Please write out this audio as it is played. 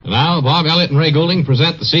And now, Bob Elliott and Ray Goulding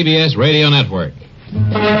present the CBS Radio Network.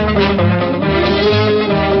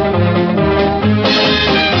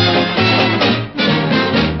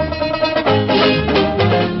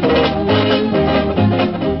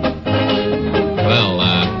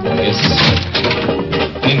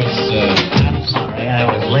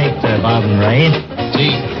 Bob and Ray.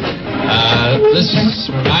 Gee, this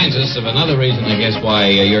reminds us of another reason, I guess, why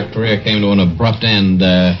your career came to an abrupt end.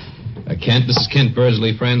 Kent, this is Kent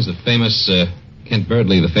Birdsley, friends, the famous Kent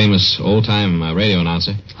Birdley, the famous old-time radio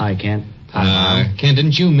announcer. Hi, Kent. Hi, Kent,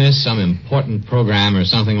 didn't you miss some important program or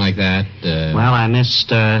something like that? Well, I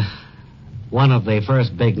missed one of the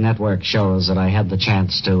first big network shows that I had the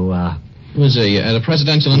chance to... It was at a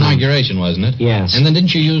presidential inauguration, wasn't it? Yes. And then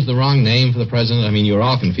didn't you use the wrong name for the president? I mean, you were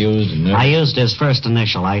all confused. And I used his first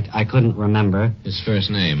initial. I couldn't remember. His first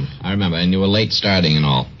name. I remember. And you were late starting and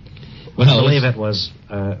all. Well, I believe it was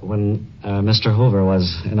when Mr. Hoover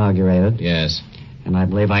was inaugurated. Yes. And I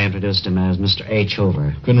believe I introduced him as Mr. H.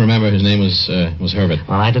 Hoover. Couldn't remember. His name was Herbert.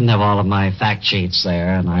 Well, I didn't have all of my fact sheets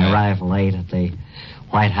there, and I arrived late at the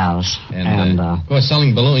White House. And of course,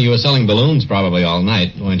 you were selling balloons probably all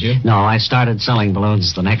night, weren't you? No, I started selling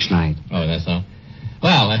balloons the next night. Oh, that's all.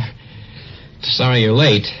 Well, sorry you're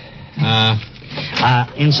late.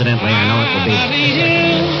 Incidentally, I know it will be...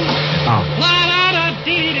 Oh.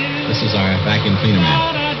 This is our vacuum cleaner man.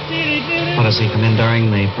 What, does he come in during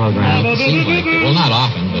the program? Well, it seems like it. Well, not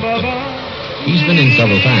often, but he's been in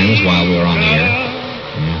several times while we were on the air.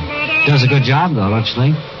 Yeah. Does a good job, though, don't you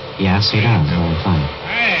think? Yes, he does. Oh, fine.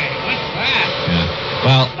 Yeah.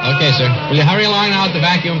 Well, okay, sir. Will you hurry along now with the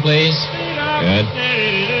vacuum, please? Good.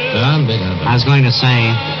 I was going to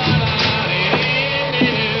say,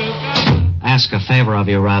 ask a favor of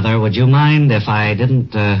you, rather. Would you mind if I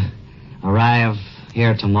didn't arrive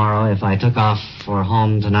here tomorrow, if I took off for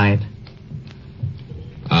home tonight?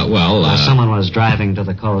 Someone was driving to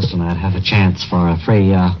the coast, and I'd have a chance for a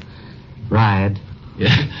free ride.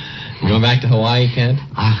 Yeah. You going back to Hawaii, Kent?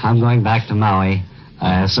 I'm going back to Maui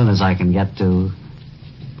as soon as I can get to...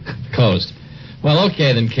 Coast. Well,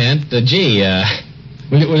 okay then, Kent. Will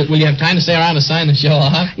you have time to stay around to sign the show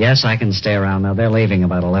off? Yes, I can stay around now. They're leaving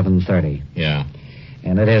about 11:30. Yeah.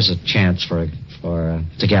 And it is a chance to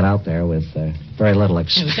get out there with very little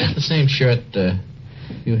Was that the same shirt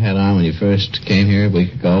you had on when you first came here a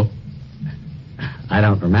week ago? I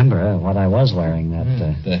don't remember what I was wearing.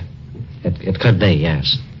 It could be,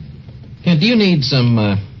 yes. Kent, do you need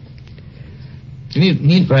some...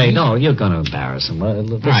 Ray, no, you're going to embarrass him.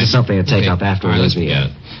 This is something to take up afterwards.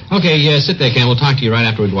 Okay, sit there, Ken. We'll talk to you right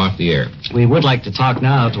after we go off the air. We would like to talk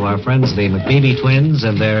now to our friends, the McBeebe twins,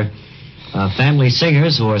 and their family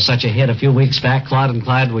singers who were such a hit a few weeks back. Claude and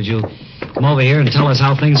Clyde, would you come over here and tell us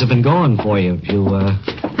how things have been going for you? You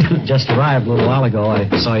just arrived a little while ago. I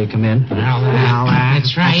saw you come in. Well,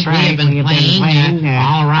 that's right. We have been playing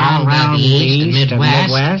all around the East and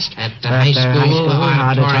Midwest at the high school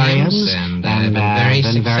auditoriums, and been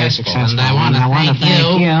very successful. And I want to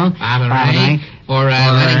thank you, Bob and Ray, for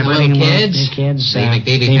letting little kids, the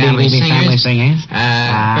McBeebe family singers,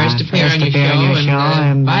 first appear on your show,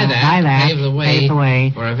 and by that, pave the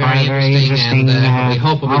way for a very interesting and we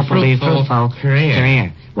hope will be fruitful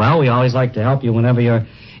career. Well, we always like to help you whenever you're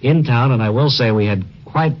in town, and I will say we had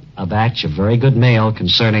quite a batch of very good mail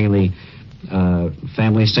concerning the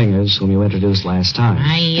family singers whom you introduced last time.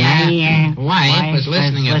 My wife was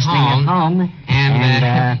listening at home,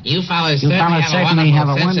 and you fellas certainly have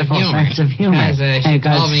a wonderful sense of humor. Because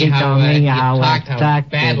she told me how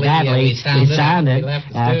badly we sounded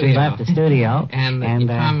after we left the studio, and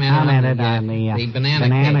commented on the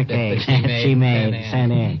banana cake that she made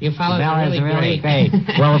sent in. You fellas are really great.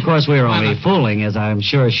 Well, of course, we were only fooling, as I'm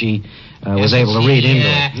sure she was able to read into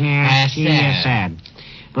it. Yeah, she said.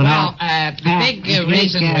 Well, the big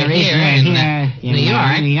reason we're here in New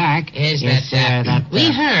York is that we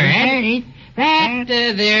heard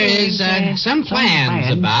that there is some plans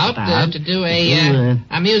about to do a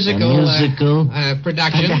musical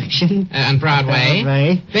production on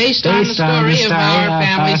Broadway based on the story of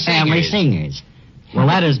our family singers. Well,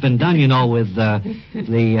 that has been done, with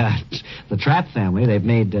the Trapp family. They've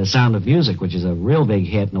made Sound of Music, which is a real big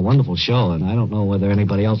hit and a wonderful show, and I don't know whether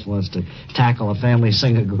anybody else wants to tackle a family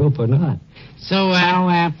singer group or not. So,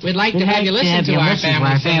 we'd like to have you listen to our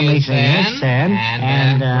family singers,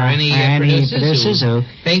 and for any producers who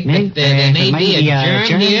think that there may be a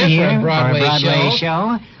germ here for a Broadway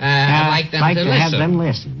show, I'd like them to have them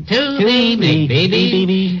listen to the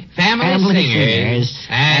McBeebe family singers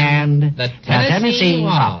and the Tennessee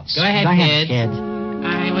Waltz. Go ahead, kids.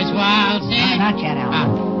 I was waltzing. Not yet,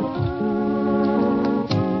 Al.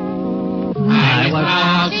 I was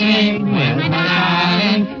waltzing with my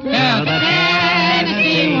darling till the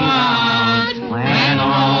Tennessee waltz. When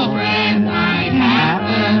old friend I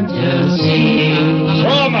happened to see,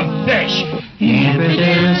 throw him a fish.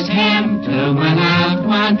 Introduced him to my loved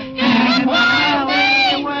one, and while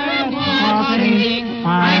they were waltzing,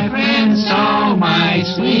 my friend stole my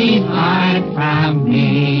sweetheart from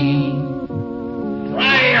me.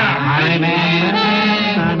 I met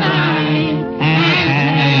her the night at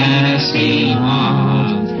Tennessee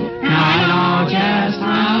waltz. I know just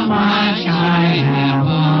how much I have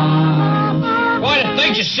won. Boy, the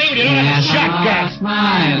things you see when you don't have a shotgun.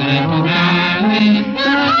 My little darling,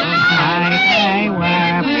 they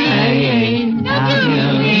were playing a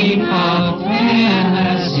beautiful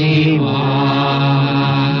Tennessee waltz.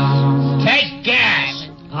 Take gas.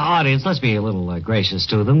 Audience, let's be a little gracious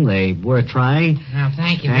to them. They were trying. Well,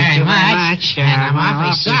 thank you very much. And I'm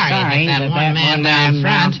awfully sorry that one man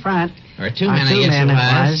down front, or two men, I guess it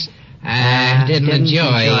was, didn't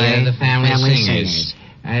enjoy the family singers.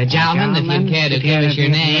 Gentlemen, if you'd care to give us your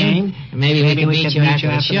name, maybe we can meet you after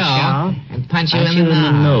the show and punch you in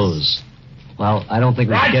the nose. Well, I don't think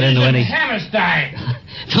we can get into any... Hammerstein.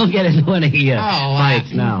 Don't get into any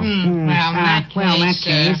fights now. Well, in that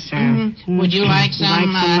case, would you like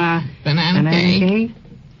some banana cake?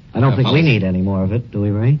 I don't think we need any more of it, do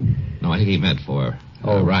we, Ray? No, I think he meant for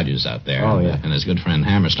Rogers out there. Oh, yeah. And his good friend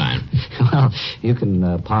Hammerstein. Well, you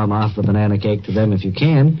can palm off the banana cake to them if you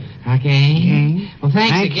can. Okay. Well,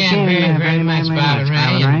 thanks again very, very much, Bob and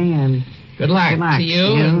Ray. And good luck to you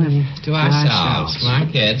and to ourselves. Come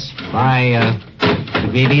on, kids. Bye, the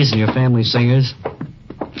BBs and your family singers.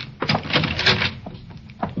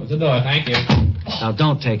 Close the door, thank you. Now,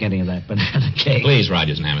 don't take any of that banana cake. Please,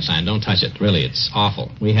 Rogers and Hammerstein, don't touch it. Really, it's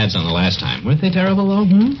awful. We had some the last time. Weren't they terrible, though?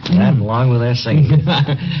 That along with their singing.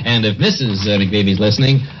 And if Mrs. McBaby's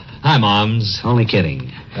listening, hi, Moms. Only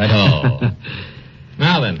kidding. Right-o.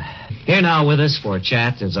 Now then. Here now with us for a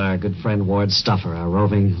chat is our good friend Ward Stuffer, our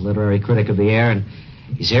roving literary critic of the air, and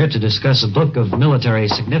he's here to discuss a book of military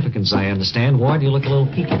significance, I understand. Ward, you look a little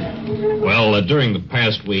peaked. Well, during the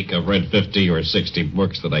past week, I've read 50 or 60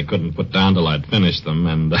 books that I couldn't put down till I'd finished them,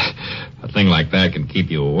 and a thing like that can keep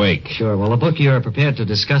you awake. Sure. Well, the book you're prepared to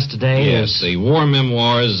discuss today is... Yes, the War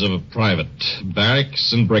Memoirs of a Private,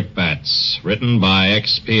 Barracks and Brickbats, written by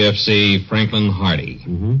ex-PFC Franklin Hardy.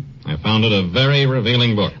 Mm-hmm. I found it a very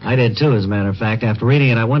revealing book. I did, too, as a matter of fact. After reading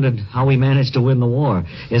it, I wondered how we managed to win the war.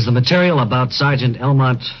 Is the material about Sergeant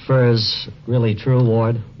Elmont Furs really true,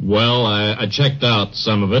 Ward? Well, I checked out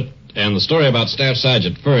some of it, and the story about Staff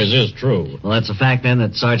Sergeant Furs is true. Well, that's a fact, then,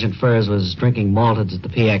 that Sergeant Furs was drinking malteds at the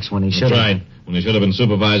PX when he should have. That's right, when he should have been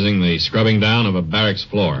supervising the scrubbing down of a barracks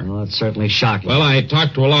floor. Well, that's certainly shocking. Well, I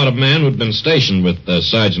talked to a lot of men who'd been stationed with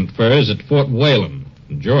Sergeant Furs at Fort Whalen,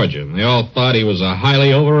 Georgia, and they all thought he was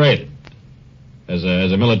highly overrated as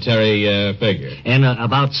a military figure. And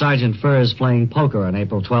about Sergeant Furs playing poker on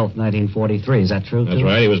April 12th, 1943. Is that true, That's too?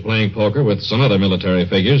 right. He was playing poker with some other military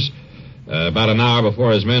figures about an hour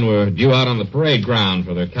before his men were due out on the parade ground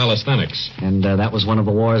for their calisthenics. And that was one of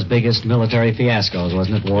the war's biggest military fiascos,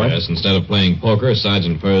 wasn't it, Ward? Yes, instead of playing poker,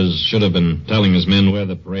 Sergeant Furs should have been telling his men where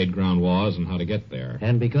the parade ground was and how to get there.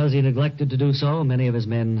 And because he neglected to do so, many of his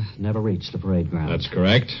men never reached the parade ground. That's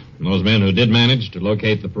correct. And those men who did manage to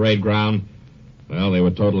locate the parade ground, well, they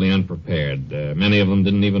were totally unprepared. Many of them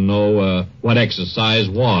didn't even know what exercise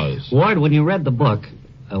was. Ward, when you read the book,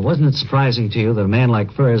 wasn't it surprising to you that a man like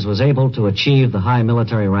Furs was able to achieve the high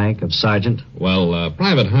military rank of sergeant? Well,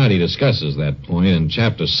 Private Hardy discusses that point in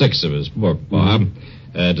Chapter 6 of his book, Bob.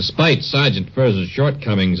 Mm-hmm. Despite Sergeant Furs'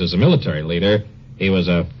 shortcomings as a military leader, he was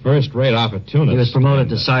a first-rate opportunist. He was promoted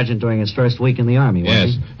to sergeant during his first week in the Army,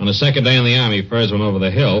 wasn't he? Yes. On the second day in the Army, Furs went over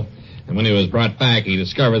the hill. And when he was brought back, he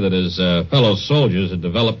discovered that his fellow soldiers had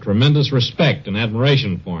developed tremendous respect and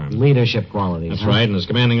admiration for him. Leadership qualities. That's right, and his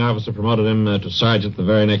commanding officer promoted him to sergeant the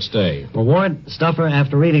very next day. Well, Ward Stuffer,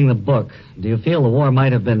 after reading the book, do you feel the war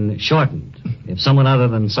might have been shortened if someone other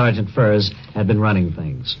than Sergeant Furs had been running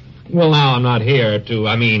things? Well, now, I'm not here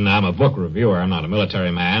I'm a book reviewer. I'm not a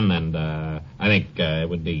military man, and I think it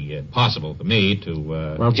would be possible for me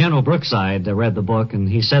to... Well, General Brookside read the book, and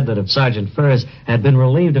he said that if Sergeant Furs had been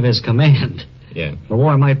relieved of his command, yeah, the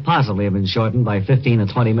war might possibly have been shortened by 15 or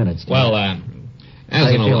 20 minutes. Well,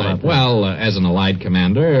 as an Allied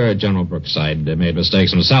commander, General Brookside made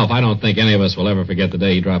mistakes himself. I don't think any of us will ever forget the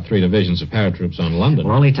day he dropped 3 divisions of paratroops on London.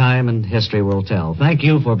 Well, only time and history will tell. Thank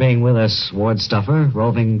you for being with us, Ward Stuffer,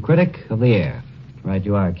 roving critic of the air. Right,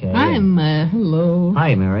 you are, Kay. Hello.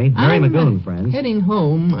 Hi, Mary. Mary McGoon, friends. Heading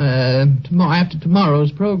home after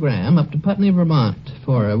tomorrow's program up to Putney, Vermont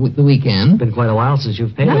for the weekend. Been quite a while since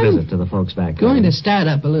you've paid a visit to the folks back there. Going to start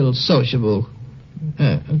up a little sociable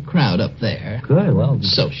crowd up there. Good, well.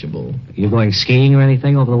 Sociable. You going skiing or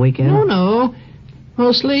anything over the weekend? No.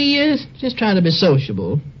 Mostly just trying to be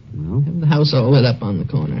sociable. Well, Have the house all lit up on the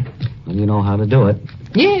corner. well, you know how to do it.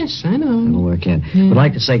 Yes, I know. We'll work in. Would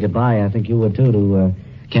like to say goodbye. I think you would, too, to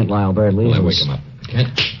Kent Lyle Birdley. Well, I wake him up.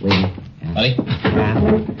 Kent? Leaving. Yeah. Buddy?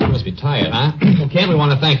 Yeah. You must be tired, huh? Well, Kent, we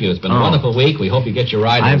want to thank you. It's been a wonderful week. We hope you get your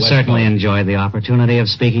ride. I've certainly enjoyed the opportunity of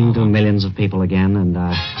speaking to millions of people again, and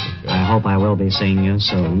I hope I will be seeing you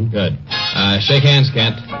soon. Good. Shake hands,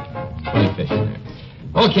 Kent. Funny fish in there.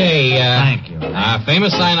 Okay. Thank you. Our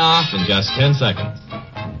famous sign-off in just 10 seconds.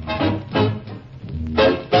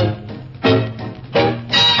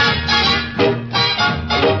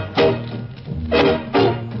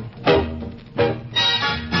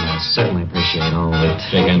 Certainly appreciate all that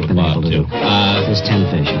Shake hands you've with been Bob, able to too. do. This 10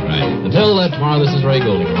 fishing. Right. Until tomorrow, this is Ray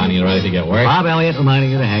Goulding reminding you ready to get work. Bob Elliott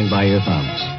reminding you to hang by your thumbs.